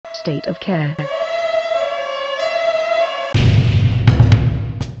State of Care.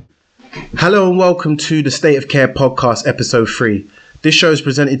 Hello and welcome to the State of Care podcast, episode 3. This show is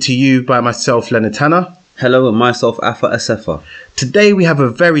presented to you by myself, Leonard Tanner. Hello, and myself, Afa Asefa. Today we have a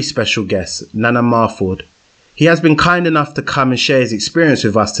very special guest, Nana Marfo. He has been kind enough to come and share his experience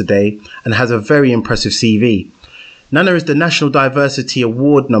with us today and has a very impressive CV. Nana is the National Diversity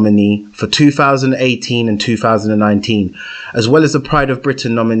Award Nominee for 2018 and 2019, as well as the Pride of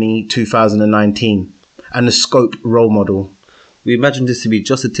Britain Nominee 2019, and the Scope Role Model. We imagine this to be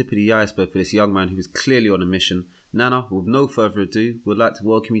just the tip of the iceberg for this young man who is clearly on a mission. Nana, with no further ado, we'd like to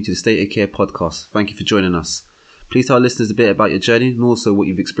welcome you to the State of Care podcast. Thank you for joining us. Please tell our listeners a bit about your journey and also what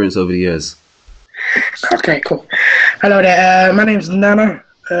you've experienced over the years. Okay, cool. Hello there. My name's Nana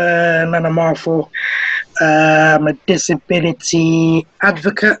Marfo. I'm a disability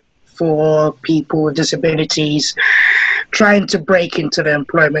advocate for people with disabilities trying to break into the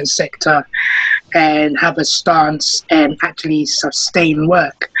employment sector and have a stance and actually sustain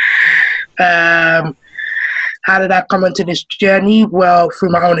work. How did I come into this journey? Well, through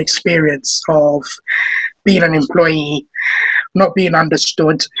my own experience of being an employee, not being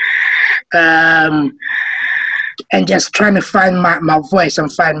understood, and just trying to find my voice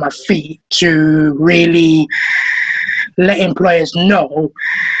and find my feet to really let employers know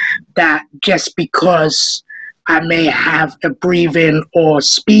that just because I may have a breathing or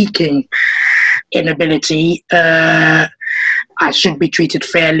speaking inability, I should be treated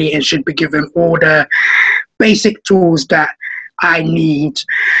fairly and should be given all the basic tools that I need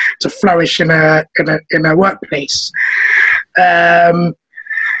to flourish in a workplace. That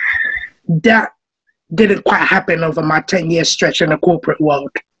didn't quite happen over my 10-year stretch in the corporate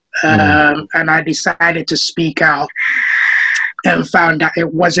world. And I decided to speak out and found that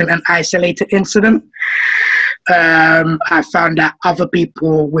it wasn't an isolated incident. I found that other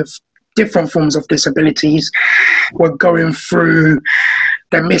people with different forms of disabilities were going through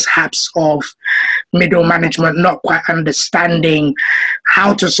the mishaps of middle management not quite understanding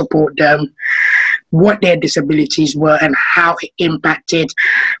how to support them, what their disabilities were, and how it impacted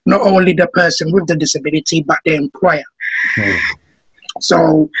not only the person with the disability, but the employer.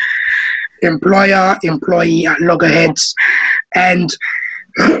 So employer, employee at loggerheads, and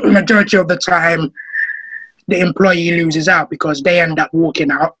majority of the time, the employee loses out because they end up walking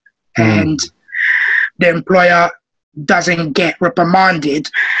out and the employer doesn't get reprimanded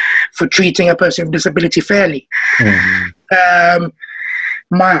for treating a person with disability fairly.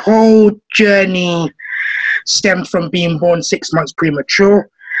 My whole journey stemmed from being born 6 months premature.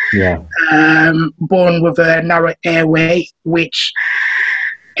 Born with a narrow airway, which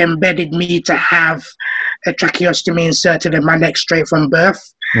embedded me to have a tracheostomy inserted in my neck straight from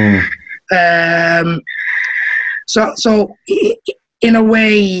birth. So in a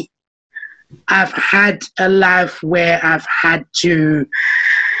way, I've had a life where I've had to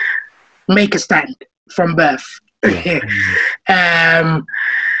make a stand from birth.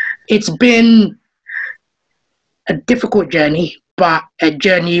 It's been a difficult journey, but a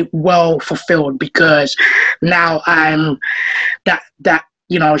journey well fulfilled, because now I'm that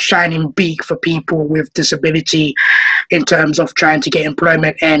shining beacon for people with disability in terms of trying to get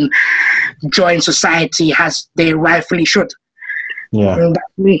employment and join society as they rightfully should. And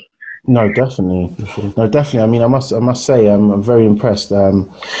that's me. No, definitely. I mean, I must say, I'm very impressed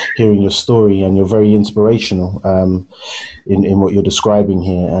hearing your story, and you're very inspirational in what you're describing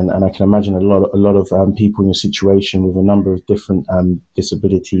here. And I can imagine a lot of people in your situation with a number of different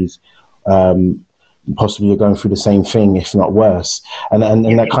disabilities possibly are going through the same thing, if not worse. And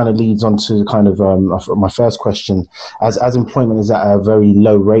that kind of leads on to kind of my first question. As employment is at a very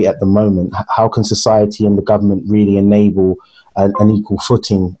low rate at the moment, how can society and the government really enable an equal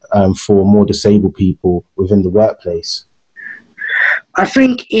footing for more disabled people within the workplace? I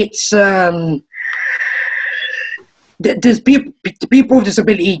think it's there's people with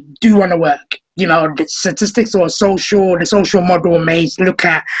disability do want to work. The statistics or the social model may look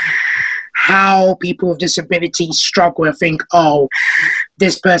at how people with disabilities struggle and think, oh,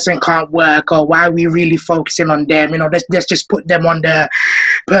 this person can't work, or why are we really focusing on them? Let's just put them on the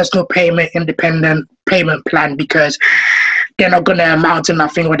personal payment independent payment plan because they're not going to amount to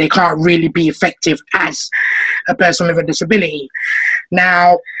nothing, or they can't really be effective as a person with a disability.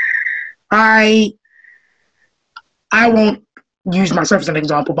 Now, I won't use myself as an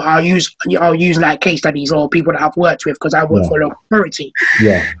example, but I'll use like case studies or people that I've worked with, because I work for a local authority.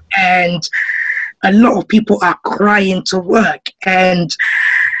 And a lot of people are crying to work, and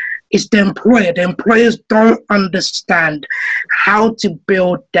it's the employer. The employers don't understand how to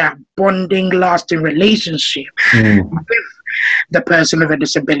build that bonding, lasting relationship with the person with a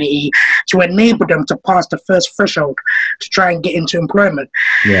disability to enable them to pass the first threshold to try and get into employment.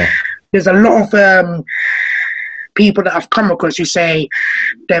 Yeah. There's a lot of people that I've come across who say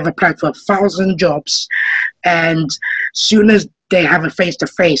they've applied for 1,000 jobs, and soon as they have a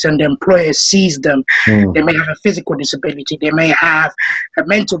face-to-face and the employer sees them, they may have a physical disability, they may have a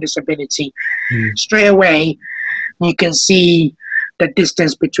mental disability. Straight away, you can see the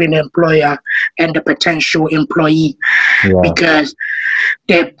distance between the employer and the potential employee, because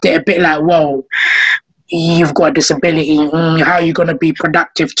they're a bit like, whoa, you've got a disability, how are you going to be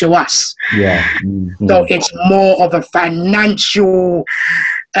productive to us? So it's more of a financial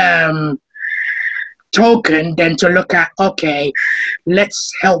token than to look at, okay,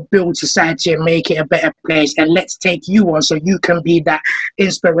 let's help build society and make it a better place, and let's take you on so you can be that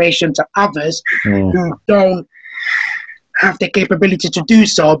inspiration to others who don't have the capability to do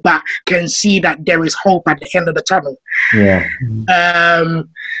so, but can see that there is hope at the end of the tunnel.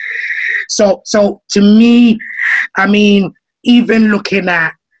 So to me, I mean, even looking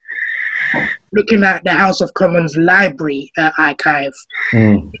at the House of Commons Library archive,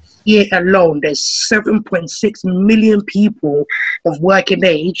 here alone, there's 7.6 million people of working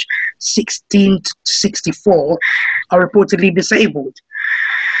age, 16 to 64, are reportedly disabled.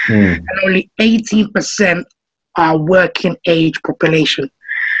 And only 18% are working age population.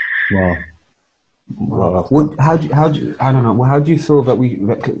 Wow. How do you, I don't know. Well, how do you feel that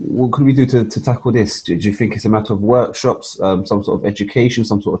what could we do to tackle this? Do you think it's a matter of workshops, some sort of education,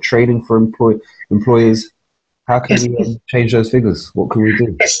 some sort of training for employers? How can we change those figures? What can we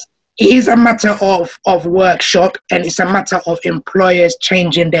do? It is a matter of workshop, and it's a matter of employers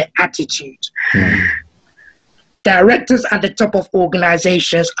changing their attitude. Directors at the top of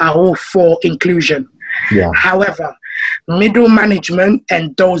organizations are all for inclusion. However, middle management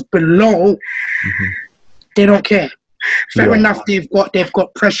and those below, they don't care. Fair enough, they've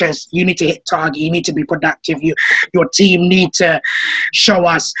got pressures. You need to hit target. You need to be productive. Your team need to show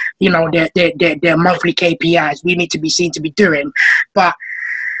us, their monthly KPIs. We need to be seen to be doing. But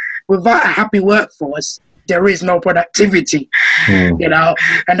without a happy workforce, there is no productivity. And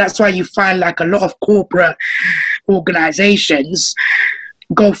that's why you find like a lot of corporate organizations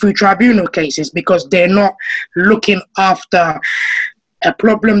go through tribunal cases, because they're not looking after a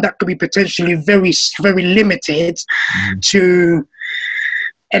problem that could be potentially very, very limited to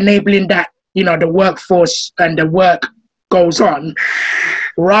enabling that, the workforce and the work goes on.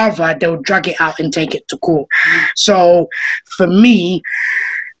 Rather, they'll drag it out and take it to court. So for me,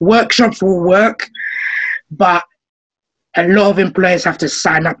 workshops will work, but a lot of employers have to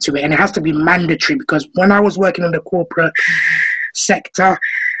sign up to it, and it has to be mandatory, because when I was working in the corporate sector,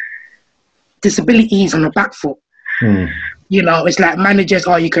 disability is on the back foot. It's like managers,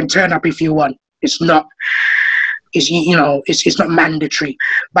 you can turn up if you want. It's not mandatory.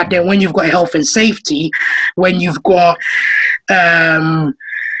 But then when you've got health and safety, when you've got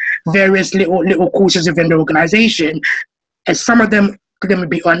various little courses within the organization, and some of them, let me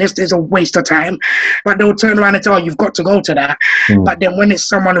be honest, is a waste of time, but they'll turn around and tell you, you've got to go to that. But then when it's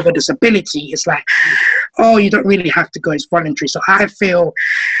someone with a disability, it's like, oh, you don't really have to go, it's voluntary. So I feel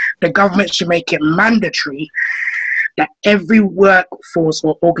the government should make it mandatory that every workforce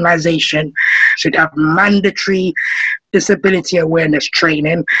or organization should have mandatory disability awareness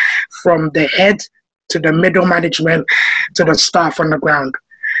training, from the head to the middle management to the staff on the ground.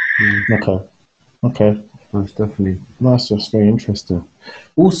 Okay. Most definitely. Nice, that's very interesting.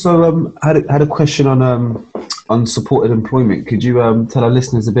 Also, had a question on supported employment. Could you tell our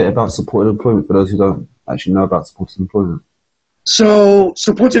listeners a bit about supported employment for those who don't actually know about supported employment? So,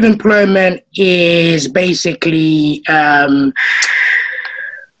 supported employment is basically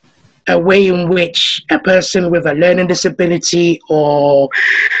a way in which a person with a learning disability or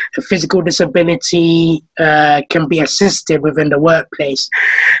a physical disability can be assisted within the workplace.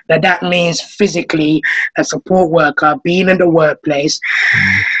 Now, that means physically a support worker being in the workplace,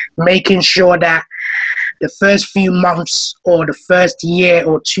 making sure that the first few months or the first year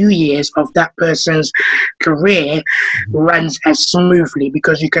or 2 years of that person's career runs as smoothly,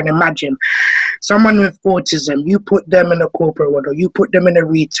 because you can imagine someone with autism, you put them in a corporate world or you put them in a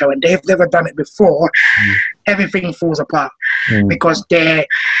retail and they've never done it before, everything falls apart because their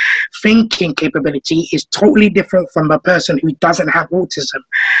thinking capability is totally different from a person who doesn't have autism.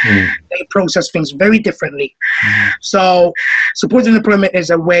 They process things very differently. So supported employment is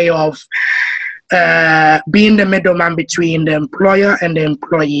a way of being the middleman between the employer and the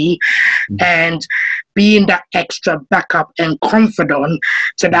employee, and being that extra backup and confidant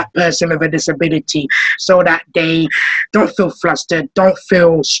to that person with a disability, so that they don't feel flustered, don't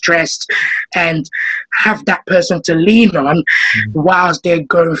feel stressed, and have that person to lean on whilst they're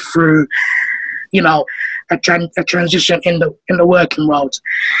going through, you know, a transition in the working world.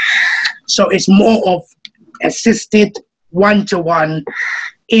 So it's more of assisted one-to-one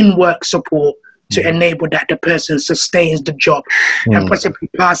in-work support to enable that the person sustains the job and possibly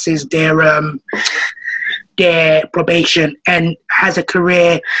passes their probation and has a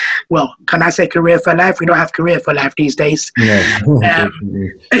career. Well, can I say career for life? We don't have career for life these days. Yeah.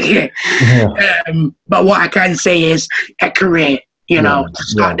 But what I can say is a career, you know, to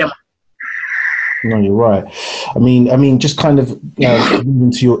start them. No, you're right. I mean, just kind of moving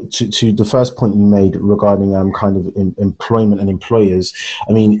to the first point you made regarding kind of employment and employers.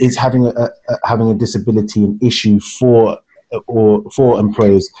 I mean, is having a disability an issue for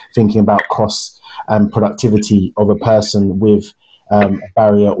employers thinking about costs and productivity of a person with a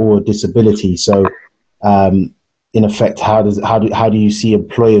barrier or disability? So, in effect, how do you see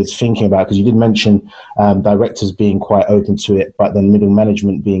employers thinking about? Because you did mention directors being quite open to it, but then middle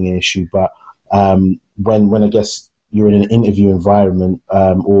management being an issue, but when I guess you're in an interview environment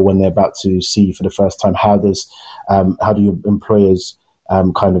or when they're about to see you for the first time, how do your employers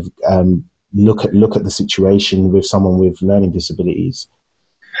kind of look at the situation with someone with learning disabilities?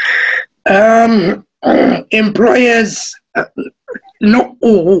 Employers, not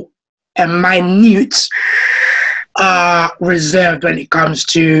all, and minute, are reserved when it comes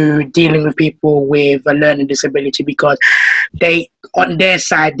to dealing with people with a learning disability, because they, on their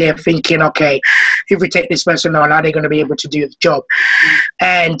side, they're thinking, okay, if we take this person on, are they going to be able to do the job?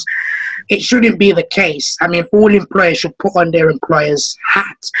 And it shouldn't be the case. I mean, all employers should put on their employer's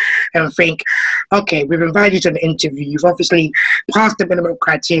hat and think, okay, we've invited you to an interview. You've obviously passed the minimum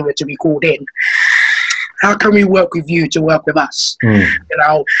criteria to be called in. How can we work with you to work with us? You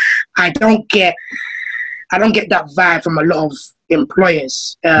know, I don't get that vibe from a lot of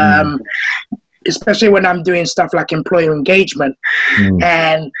employers, especially when I'm doing stuff like employer engagement.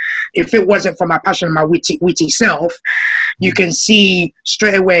 And if it wasn't for my passion and my witty self, you can see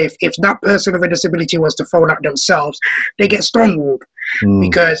straight away if that person with a disability was to phone out themselves, they get stonewalled.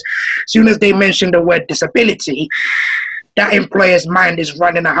 Because as soon as they mention the word disability, that employer's mind is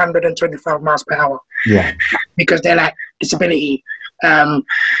running 125 miles per hour. Yeah. Because they're like, disability,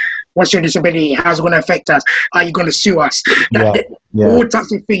 what's your disability? How's it going to affect us? Are you going to sue us? All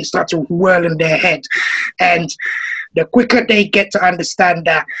types of things start to whirl in their head. And the quicker they get to understand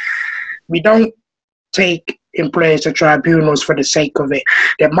that we don't take employers to tribunals for the sake of it,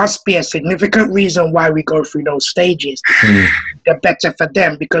 there must be a significant reason why we go through those stages, the better for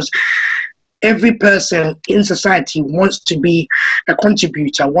them. Because every person in society wants to be a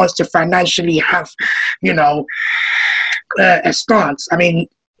contributor, wants to financially have, you know, a stance. I mean,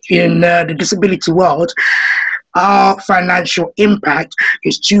 in the disability world, our financial impact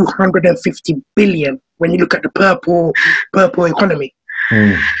is 250 billion when you look at the purple economy.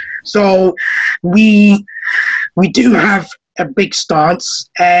 So we do have a big stance,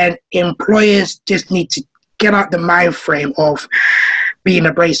 and employers just need to get out the mind frame of being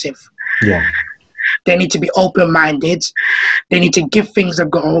abrasive. Yeah. They need to be open-minded. They need to give things a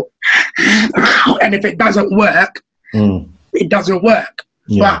go. And if it doesn't work, it doesn't work.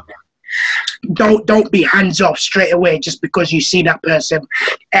 Yeah. But don't be hands-off straight away just because you see that person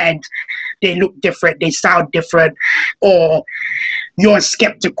and they look different, they sound different, or you're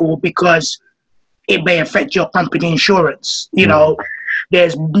skeptical because it may affect your company insurance. You know,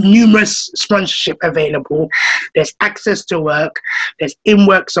 there's numerous sponsorship available. There's access to work. There's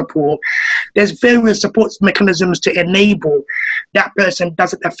in-work support. There's various support mechanisms to enable that person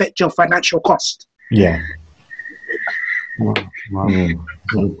doesn't affect your financial cost. Yeah. Wow.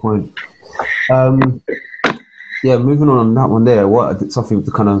 Good point. Yeah, moving on that one there, something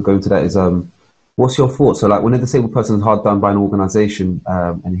to kind of go into that is, what's your thoughts? So like when a disabled person is hard done by an organisation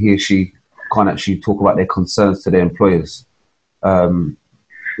and he or she can't actually talk about their concerns to their employers,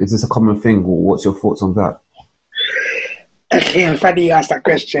 is this a common thing, or what's your thoughts on that? Okay, funny you asked that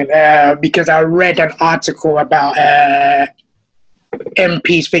question because I read an article about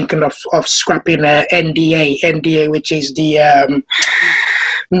MPs thinking of scrapping NDA, which is the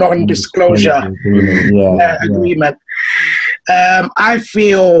non-disclosure agreement. I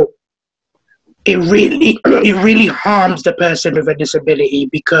feel it really harms the person with a disability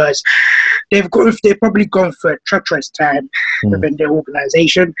because they've probably gone through a treacherous time within their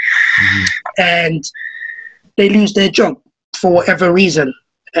organisation, and they lose their job for whatever reason.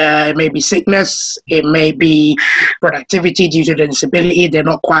 It may be sickness, it may be productivity due to the disability. They're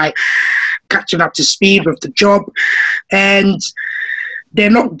not quite catching up to speed with the job, and they're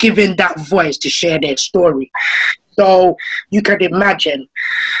not given that voice to share their story. So you can imagine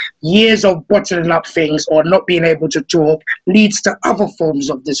years of bottling up things or not being able to talk leads to other forms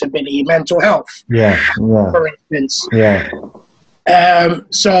of disability, mental health, for instance.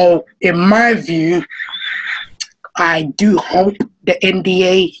 So in my view, I do hope the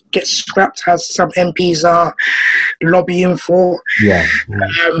NDA gets scrapped, as some MPs are lobbying for.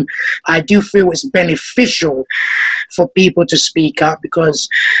 I do feel it's beneficial for people to speak up, because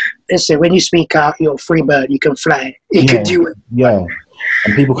listen, when you speak out, you're a free bird. You can fly. You can do it.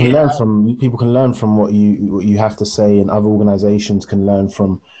 And people can learn from what you have to say, and other organisations can learn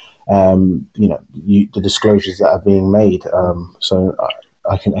from the disclosures that are being made. So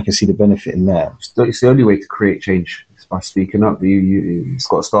I can see the benefit in that. It's the only way to create change. It's by speaking up. It's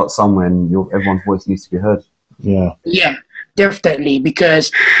got to start somewhere, and everyone's voice needs to be heard. Yeah, definitely.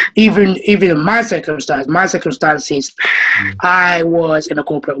 Because even in my circumstances, I was in a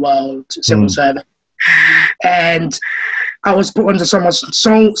corporate world, civil servant, and I was put under so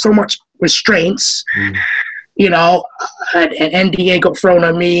much restraints. An NDA got thrown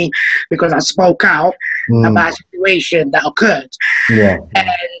on me because I spoke out about a situation that occurred.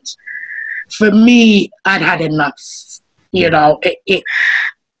 And for me, I'd had enough.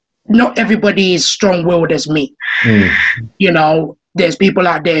 Not everybody is strong-willed as me. There's people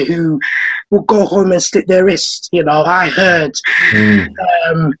out there who will go home and slit their wrists. I heard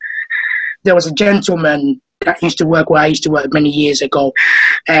there was a gentleman that used to work where I used to work many years ago,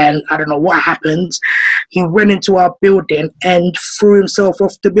 and I don't know what happened. He went into our building and threw himself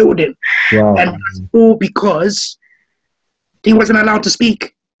off the building. And that's all because he wasn't allowed to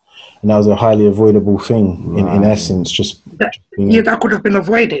speak. And that was a highly avoidable thing, in essence. That could have been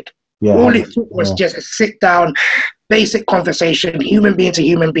avoided. All it took was just a sit-down, basic conversation, human being to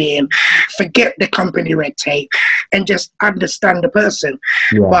human being, forget the company red tape, and just understand the person.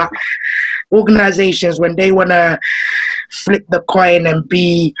 But organizations, when they want to flip the coin and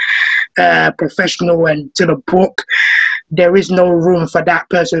be professional and to the book, there is no room for that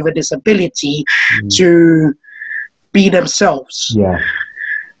person with a disability to be themselves. They're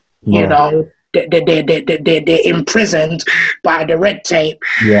imprisoned by the red tape.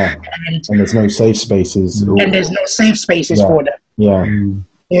 And there's no safe spaces. And there's no safe spaces for them.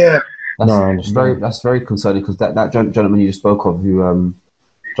 That's very concerning, because that gentleman you just spoke of, who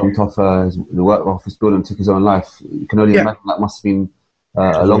jumped off the work office building and took his own life, you can only imagine that must have been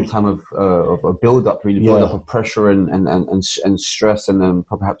a long time of a build-up, really, build-up of pressure and stress, and then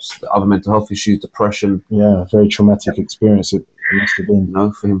perhaps other mental health issues, depression. Very traumatic experience it must have been.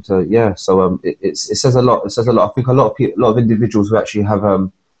 For him to, so it says a lot. It says a lot. I think a lot of individuals who actually have the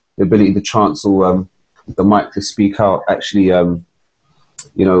ability, the chance, or the mic to speak out, actually, go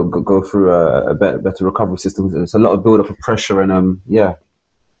through a better recovery system. There's a lot of build-up of pressure, and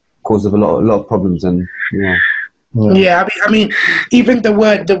cause of a lot of problems, and I mean, even the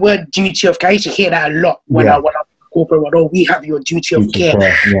word duty of care, I used to hear that a lot when I went up to corporate world. We have your duty of care.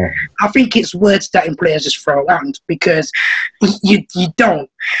 I think it's words that employers just throw around, because you don't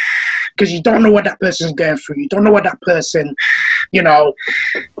know what that person's going through. You don't know what that person,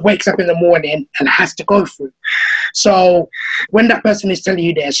 wakes up in the morning and has to go through. So when that person is telling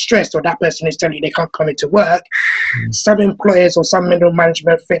you they're stressed, or that person is telling you they can't come into work, some employers or some middle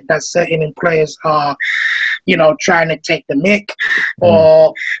management think that certain employers are, trying to take the mick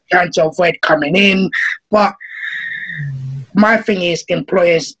or trying to avoid coming in. But my thing is,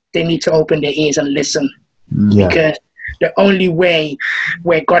 employers, they need to open their ears and listen, because the only way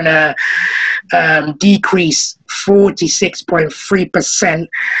we're gonna decrease 46.3%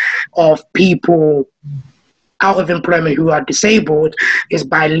 of people out of employment who are disabled is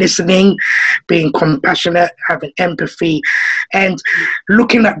by listening, being compassionate, having empathy, and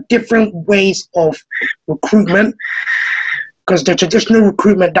looking at different ways of recruitment. Because the traditional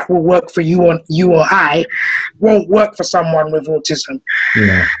recruitment that will work for you or I won't work for someone with autism.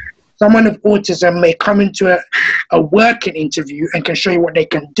 Someone with autism may come into a working interview and can show you what they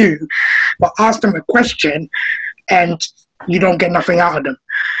can do, but ask them a question and you don't get nothing out of them,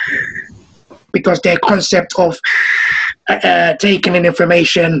 because their concept of taking in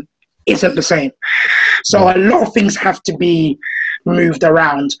information isn't the same. So a lot of things have to be moved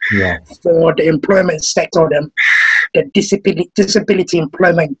around for the employment sector, the disability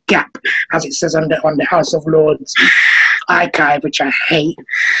employment gap, as it says on the House of Lords archive, which I hate,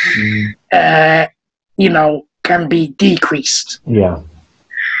 can be decreased. No,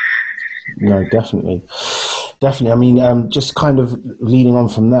 definitely. I mean, just kind of leading on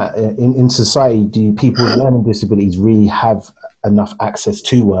from that, in society, do people with learning disabilities really have enough access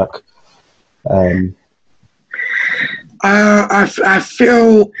to work? I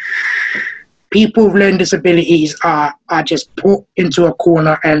feel people with learning disabilities are just put into a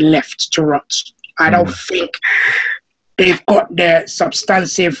corner and left to rot. I don't think they've got the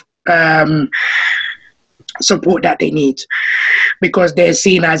substantive support that they need, because they're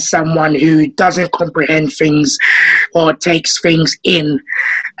seen as someone who doesn't comprehend things or takes things in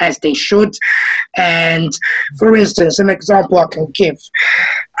as they should. And for instance, an example I can give,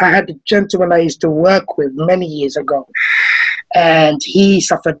 I had a gentleman I used to work with many years ago, and he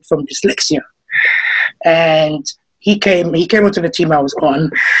suffered from dyslexia. And he came onto the team I was on,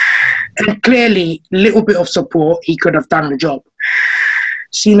 and clearly, little bit of support, he could have done the job.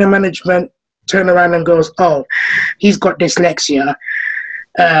 Senior management turn around and goes, "Oh, he's got dyslexia.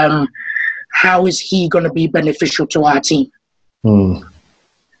 How is he going to be beneficial to our team?"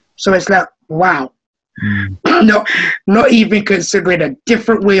 So it's like, wow. Not even considering a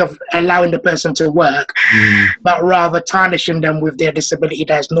different way of allowing the person to work, but rather tarnishing them with their disability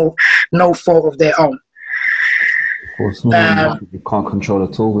that has no fault of their own. Of course, you can't control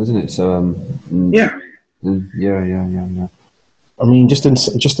at all, isn't it? So yeah. I mean, just in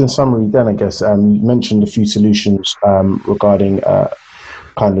summary, then I guess you mentioned a few solutions regarding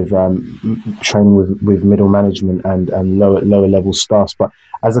kind of training with middle management and lower level staff, but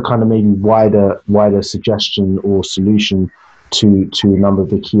as a kind of maybe wider suggestion or solution to a number of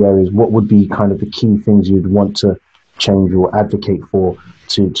the key areas, what would be kind of the key things you'd want to change or advocate for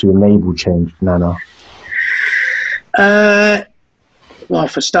to enable change, Nana? Well,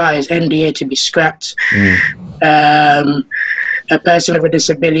 for starters, NDA to be scrapped. A person with a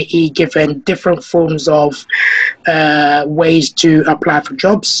disability given different forms of ways to apply for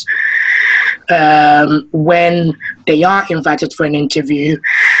jobs. When they are invited for an interview,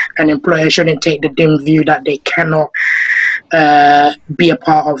 an employer shouldn't take the dim view that they cannot be a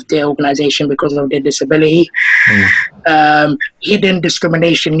part of their organization because of their disability. Hidden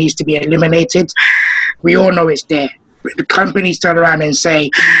discrimination needs to be eliminated. We all know it's there. The companies turn around and say,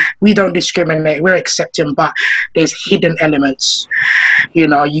 "We don't discriminate, we're accepting," but there's hidden elements. You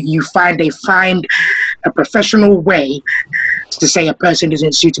know, they find a professional way to say a person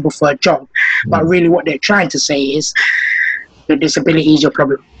isn't suitable for a job, but really what they're trying to say is your disability is your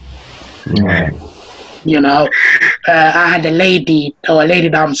problem. You know, I had a lady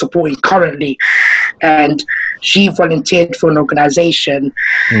that I'm supporting currently, and she volunteered for an organization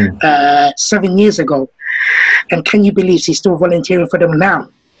 7 years ago. And can you believe she's still volunteering for them now?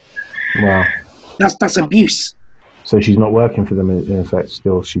 Wow. That's abuse. So she's not working for them in effect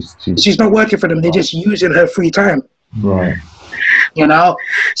still. She's not working for them. They're just using her free time. Right. You know?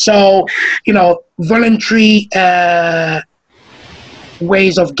 So, you know, voluntary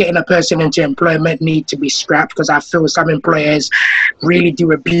ways of getting a person into employment need to be scrapped, because I feel some employers really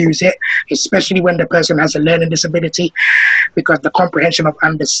do abuse it, especially when the person has a learning disability, because the comprehension of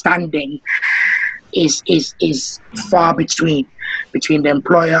understanding is far between the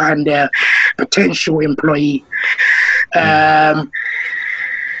employer and their potential employee. I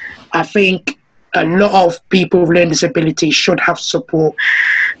think a lot of people with learning disabilities should have support,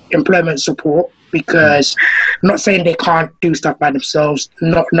 employment support, because I'm not saying they can't do stuff by themselves,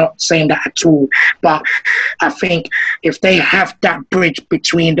 not saying that at all, but I think if they have that bridge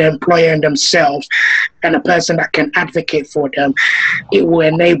between the employer and themselves and a person that can advocate for them, it will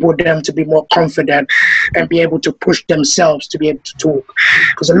enable them to be more confident and be able to push themselves to be able to talk.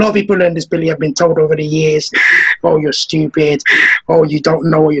 Because a lot of people in disability have been told over the years, "Oh, you're stupid," "Oh, you don't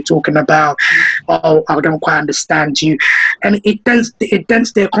know what you're talking about," "Oh, I don't quite understand you," and it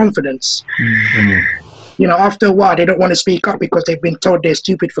dents their confidence. You know, after a while, they don't want to speak up because they've been told they're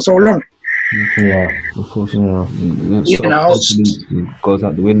stupid for so long. Yeah, of course. Yeah. You know, goes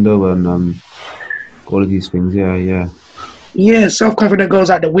out the window, and all of these things. Yeah, self-confidence goes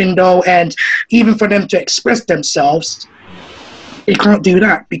out the window, and even for them to express themselves, they can't do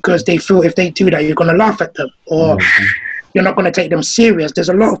that because they feel if they do that, you're going to laugh at them, or you're not going to take them serious. There's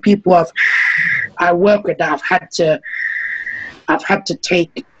a lot of people I work with that I've had to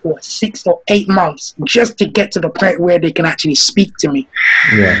take 6 or 8 months just to get to the point where they can actually speak to me.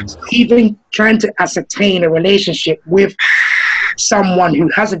 Yeah. So even trying to ascertain a relationship with someone who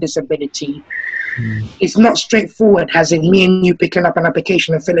has a disability, it's not straightforward as in me and you picking up an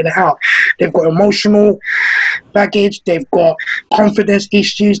application and filling it out. They've got emotional baggage, they've got confidence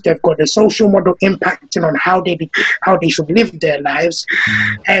issues, they've got the social model impacting on how they should live their lives,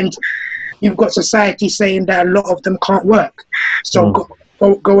 and you've got society saying that a lot of them can't work, so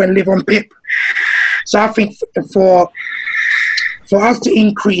go and live on PIP. So I think for us to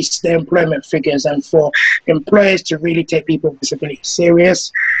increase the employment figures and for employers to really take people with disabilities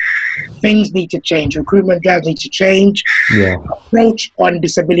serious, things need to change. Recruitment drives need to change. Yeah. Approach on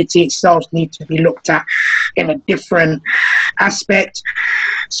disability itself needs to be looked at in a different aspect.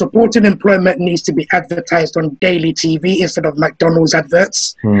 Supported employment needs to be advertised on daily TV instead of McDonald's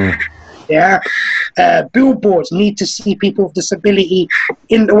adverts. Yeah, billboards need to see people with disability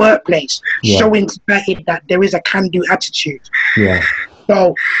in the workplace, showing society that there is a can-do attitude. Yeah.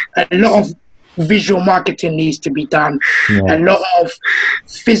 So a lot of visual marketing needs to be done. A lot of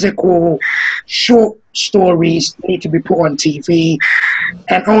physical short stories need to be put on TV,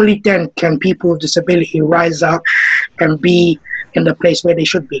 and only then can people with disability rise up and be in the place where they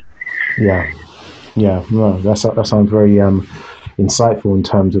should be. Yeah. No, that sounds very insightful in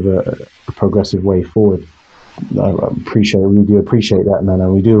terms of a progressive way forward. I we do appreciate that, Nana.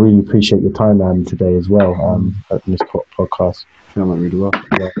 We do really appreciate your time today as well at this podcast. That went really well.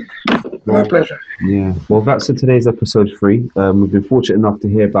 My pleasure. Yeah. Well, that's for today's episode 3. We've been fortunate enough to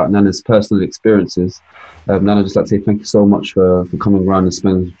hear about Nana's personal experiences. Nana, I'd just like to say thank you so much for coming around and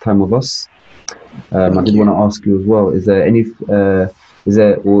spending time with us. I did want to ask you as well, is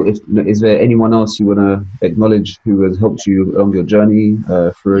there anyone else you want to acknowledge who has helped you along your journey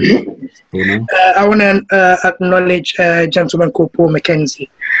through it? I want to acknowledge a gentleman called Paul McKenzie,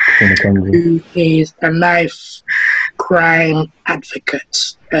 who is a knife crime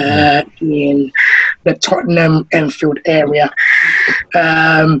advocate in the Tottenham Enfield area.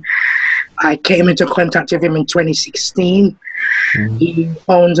 I came into contact with him in 2016. He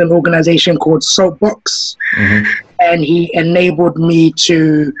owns an organization called Soapbox, and he enabled me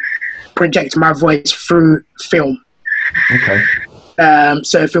to project my voice through film. Okay.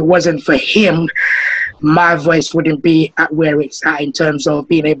 So if it wasn't for him, my voice wouldn't be at where it's at in terms of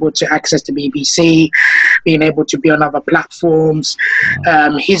being able to access the BBC, being able to be on other platforms.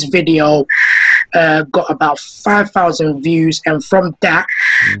 His video got about 5,000 views, and from that,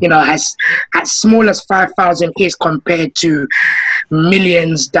 as small as 5,000 is compared to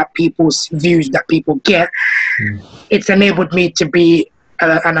millions that people's views that people get, it's enabled me to be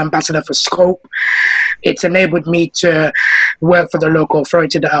an ambassador for Scope. It's enabled me to work for the local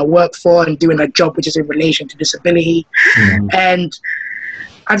authority that I work for and doing a job which is in relation to disability. And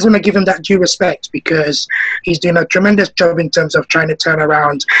I just want to give him that due respect, because he's doing a tremendous job in terms of trying to turn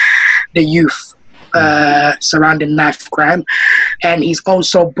around the youth surrounding knife crime. And he's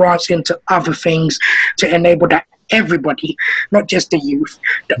also branched into other things to enable that everybody, not just the youth,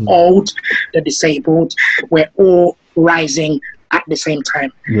 the old, the disabled, we're all rising at the same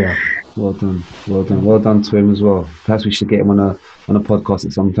time. Yeah, well done to him as well. Perhaps we should get him on a podcast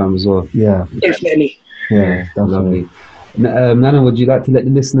at some time as well. Yeah, definitely. Yeah, lovely. Nana, would you like to let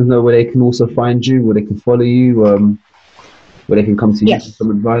the listeners know where they can also find you, where they can follow you, where they can come to you for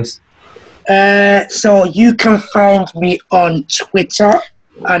some advice? So you can find me on Twitter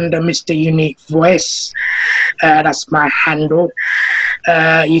under Mr. Unique Voice. That's my handle.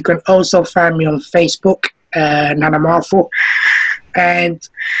 You can also find me on Facebook, Nana Marfo. And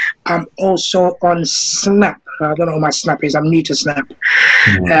I'm also on Snap. I don't know what my Snap is. I'm new to Snap.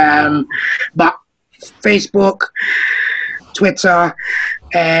 But Facebook, Twitter,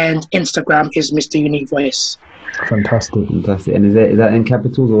 and Instagram is Mr. Unique Voice. Fantastic. And is that in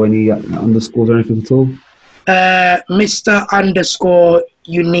capitals or any underscores or anything at all? Mr. underscore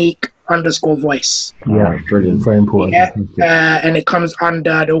unique underscore voice. Yeah, brilliant. Very important. Yeah, and it comes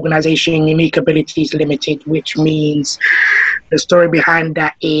under the organization Unique Abilities Limited, which means the story behind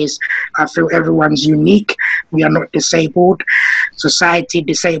that is I feel everyone's unique. We are not disabled. Society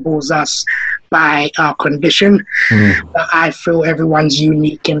disables us by our condition. But I feel everyone's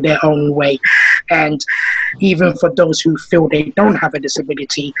unique in their own way. And even for those who feel they don't have a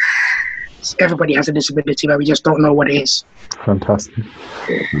disability, everybody has a disability, but we just don't know what it is. Fantastic,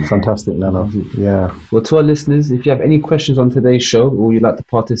 Nana. Yeah. Well, to our listeners, if you have any questions on today's show or you'd like to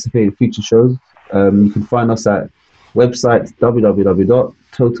participate in future shows, you can find us at website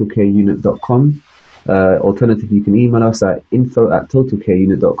www.totalcareunit.com. Alternatively, you can email us at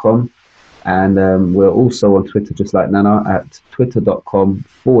info@totalcareunit.com. And we're also on Twitter, just like Nana, at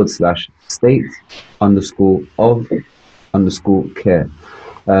twitter.com/state_of_care.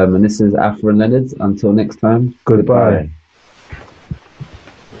 And this is Afro and Leonard. Until next time, goodbye.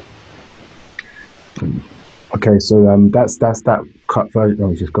 Okay, so that's that cut version.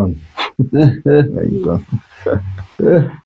 Oh, it's just gone. There you go.